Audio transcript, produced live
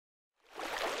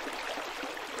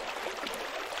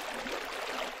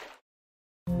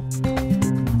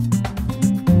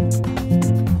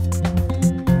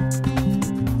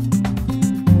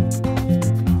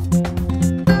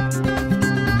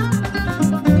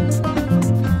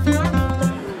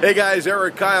Hey guys,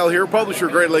 Erik Kyle here, publisher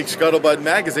of Great Lakes Scuttlebutt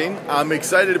magazine. I'm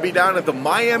excited to be down at the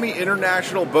Miami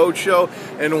International Boat Show,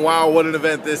 and wow, what an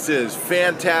event this is.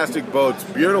 Fantastic boats,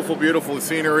 beautiful, beautiful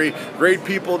scenery, great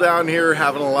people down here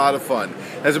having a lot of fun.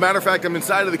 As a matter of fact, I'm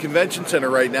inside of the convention center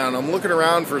right now, and I'm looking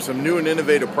around for some new and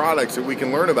innovative products that we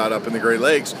can learn about up in the Great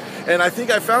Lakes, and I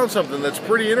think I found something that's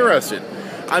pretty interesting.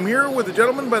 I'm here with a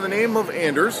gentleman by the name of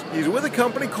Anders. He's with a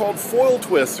company called Foil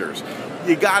Twisters.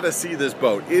 You gotta see this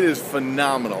boat. It is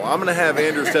phenomenal. I'm gonna have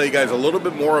Anders tell you guys a little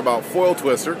bit more about Foil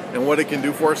Twister and what it can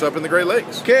do for us up in the Great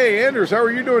Lakes. Okay, Anders, how are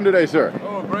you doing today, sir?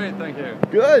 Oh, great, thank you.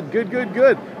 Good.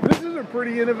 This is a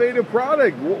pretty innovative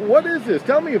product. What is this?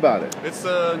 Tell me about it. It's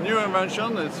a new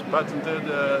invention. It's patented.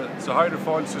 It's a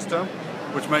hydrofoil system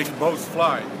which makes boats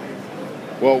fly.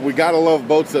 Well, we gotta love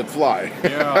boats that fly.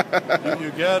 Yeah, you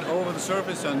get over the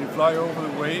surface and you fly over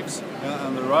the waves,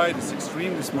 and the ride is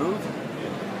extremely smooth.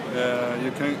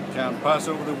 You can pass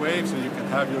over the waves, and you can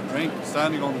have your drink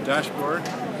standing on the dashboard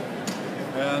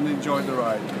and enjoy the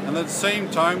ride. And at the same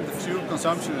time, the fuel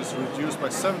consumption is reduced by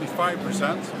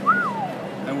 75%,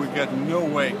 and we get no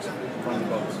weight from the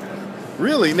boat.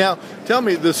 Really? Now, tell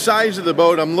me, the size of the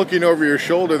boat, I'm looking over your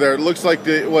shoulder there, it looks like,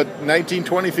 19,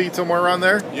 20 feet, somewhere around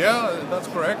there? Yeah, that's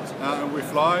correct. We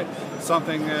fly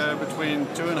something between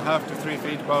 2.5 to 3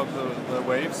 feet above the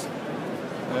waves.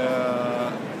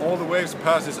 All the waves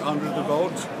passes under the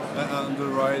boat, and the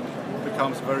ride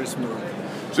becomes very smooth.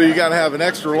 So you got to have an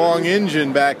extra long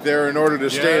engine back there in order to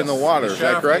stay in the water, is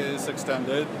that correct? The shaft is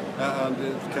extended, and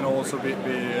it can also be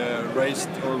raised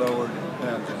or lowered.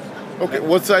 Okay,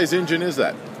 what size engine is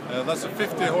that? That's a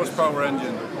 50 horsepower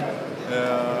engine.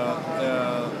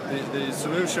 The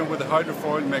solution with the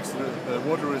hydrofoil makes the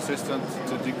water resistance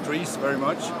to decrease very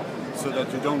much, so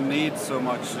that you don't need so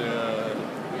much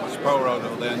power out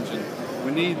of the engine.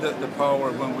 We need the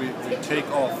power when we take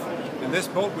off. In this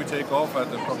boat we take off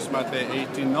at approximately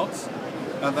 18 knots,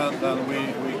 and then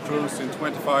we cruise in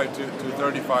 25 to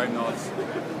 35 knots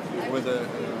with a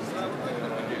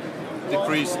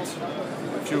decreased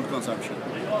fuel consumption.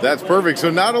 That's perfect. So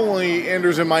not only,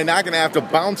 Anders, am I not going to have to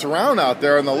bounce around out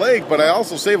there on the lake, but I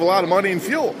also save a lot of money in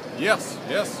fuel. Yes,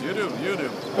 you do.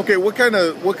 Okay, what kind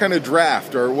of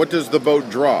draft, or what does the boat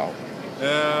draw?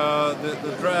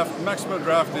 The maximum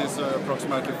draft is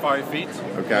approximately 5 feet.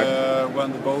 Okay.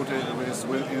 When the boat is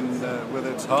with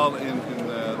its hull in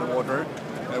the water.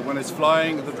 When it's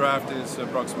flying, the draft is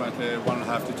approximately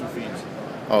 1.5 to 2 feet.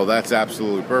 Oh, that's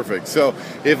absolutely perfect. So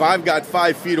if I've got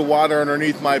 5 feet of water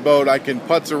underneath my boat, I can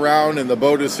putz around and the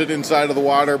boat is sitting inside of the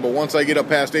water, but once I get up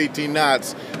past 18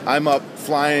 knots, I'm up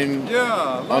flying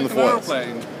on the foils. Like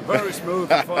an airplane. Very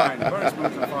smooth and fine.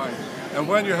 And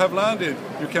when you have landed,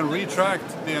 you can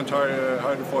retract the entire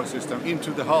hydrofoil system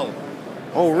into the hull.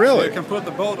 Oh, really? So you can put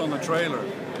the boat on a trailer.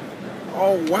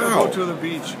 Oh, wow. Or go to the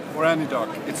beach or any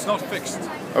dock. It's not fixed.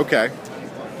 Okay.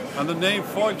 And the name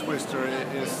Foil Twister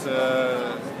is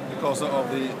because of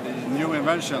the new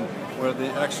invention where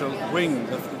the actual wing,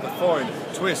 the foil,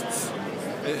 twists.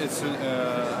 It's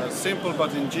a simple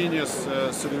but ingenious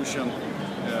solution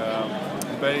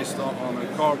based on a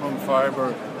carbon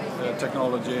fiber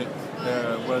technology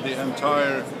where the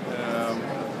entire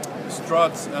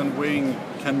struts and wing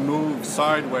can move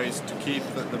sideways to keep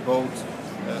the boat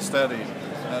steady.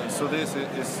 So this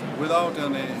is without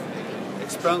any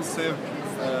expensive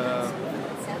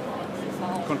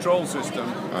control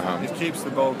system. It keeps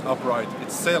the boat upright.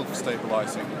 It's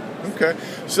self-stabilizing. Okay,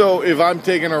 so if I'm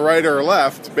taking a right or a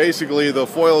left, basically the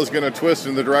foil is going to twist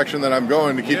in the direction that I'm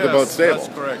going to keep the boat stable. That's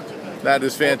correct. That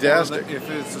is fantastic. If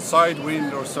it's a side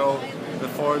wind or so, the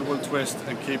foil will twist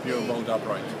and keep your boat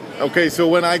upright. Okay, so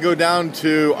when I go down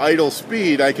to idle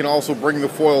speed, I can also bring the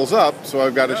foils up, so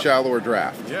I've got a shallower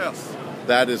draft. Yes.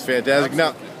 That is fantastic.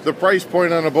 Now, the price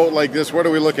point on a boat like this, what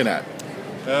are we looking at?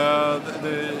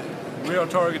 We are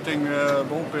targeting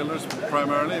boat builders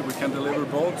primarily. We can deliver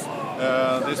boats.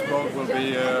 This boat will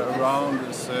be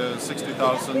around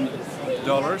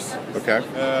 $60,000. Okay.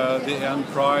 The end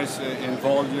price in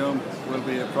volume will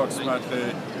be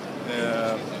approximately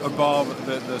above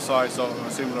the size of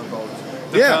a similar boat,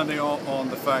 depending on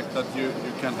the fact that you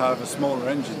can have a smaller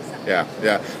engine. Yeah.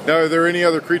 Now, are there any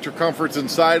other creature comforts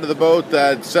inside of the boat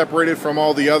that's separated from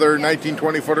all the other 19,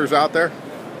 20-footers out there?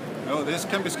 No, this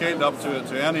can be scaled up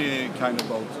to any kind of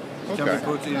boat. It can be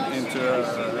put into a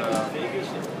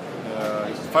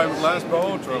fiberglass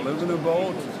boat or aluminum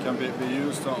boat. It can be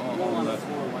used on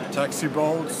taxi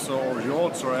boats or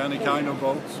yachts or any kind of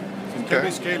boat. It can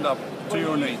be scaled up to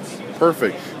your needs.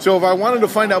 Perfect. So if I wanted to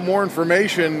find out more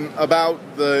information about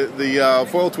the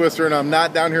Foil Twister and I'm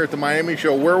not down here at the Miami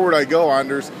show, where would I go,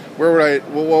 Anders?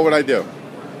 What would I do?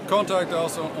 contact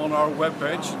us on our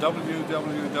webpage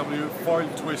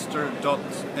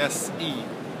www.foiltwister.se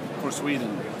for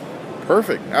Sweden.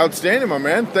 Perfect. Outstanding, my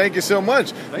man. Thank you so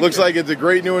much. Looks like it's a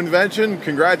great new invention.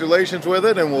 Congratulations with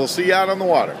it, and we'll see you out on the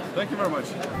water. Thank you very much.